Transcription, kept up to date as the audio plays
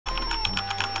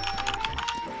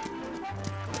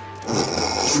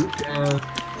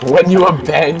When you a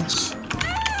bench.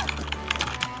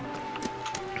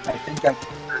 I think that.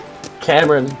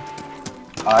 Cameron,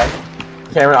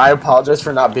 I apologize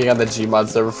for not being on the Gmod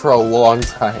server for a long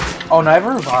time. Oh,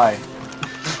 neither have I.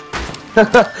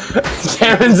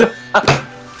 Cameron's.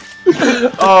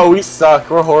 Oh, we suck.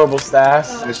 We're horrible staff.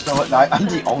 I'm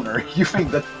the owner. You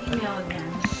think that?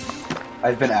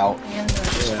 I've been out.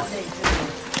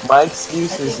 My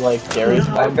excuse is like Gary's.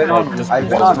 I've been like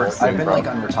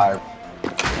on retire.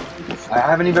 I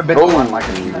haven't even been on my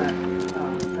computer.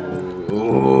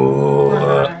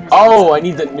 Oh, I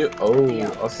need the new. Oh,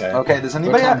 okay. Okay, does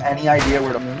anybody have any idea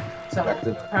where to move? So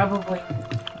probably,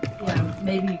 yeah,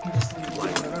 maybe you can just leave one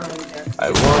early there.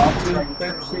 I want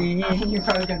to. You're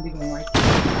probably gonna be going like.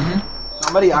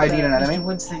 Somebody ID'd an enemy. Mr.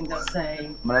 Woods thing does say.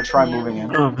 I'm gonna try moving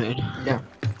in. Oh man. Yeah.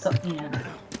 Something. Yeah. I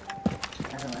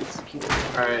don't know, execute.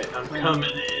 Alright, I'm coming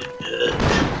in.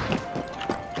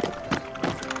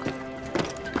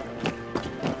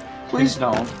 Please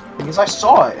don't, because I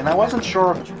saw it and I wasn't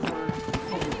sure.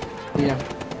 Yeah.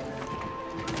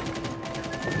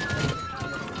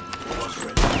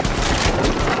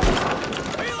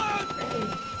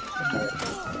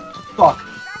 Fuck.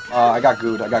 I got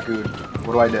gooed.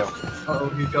 What do I do? Uh-oh,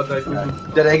 he got that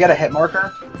good. Did I get a hit marker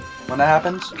when that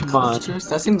happens? Come on.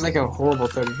 That seems like a horrible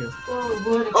 30 kills. Well, it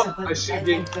would, Oh, except that I see I you.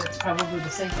 think that's probably the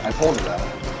same. I told you that.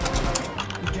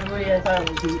 Generally, I thought it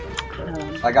would be.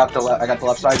 I got the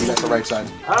left side. You got the right side.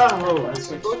 Oh, I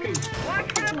was like, looking.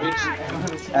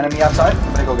 Bitch. Enemy outside.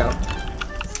 I'm gonna go get him.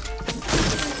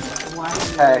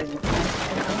 Hey.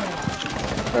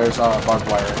 There's barbed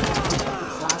wire.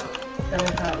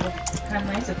 Kind of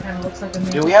nice. It kind of looks like a.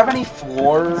 Do we have any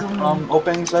floor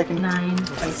openings I can? 9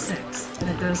 by 6, and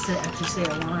it does actually say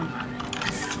alarm on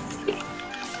it.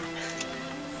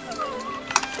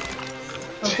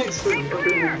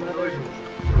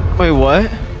 Wait, what?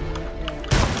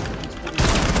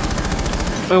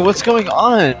 Wait, what's going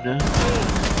on?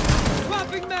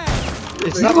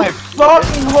 It's not my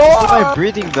fucking It's hole. not my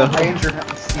breathing though. I injured him.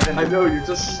 Steven. I know, you're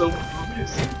just so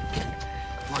focused.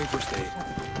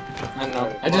 I don't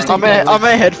know. I just Are think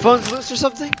my headphones loose or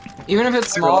something? even if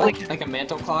it's small, like a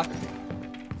mantle clock.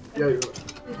 Yeah, you're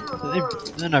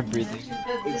They're not breathing.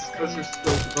 It's because you're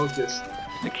still focused.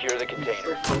 Secure the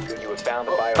container. You have found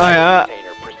the bio Oh, yeah.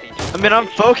 container. Proceed to I mean, I'm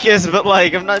focused, but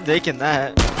like, I'm not taking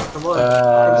that. Come on.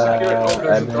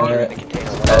 Edit. the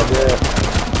container.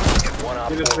 One op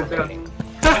Get it, four sit down. remaining.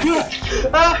 Nice.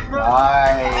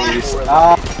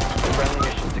 Friendly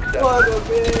mission successful. What a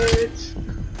bitch!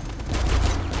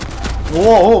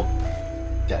 Whoa.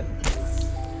 Dead.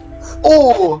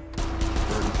 Oh.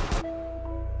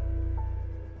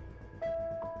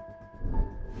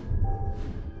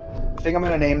 I think I'm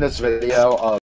gonna name this video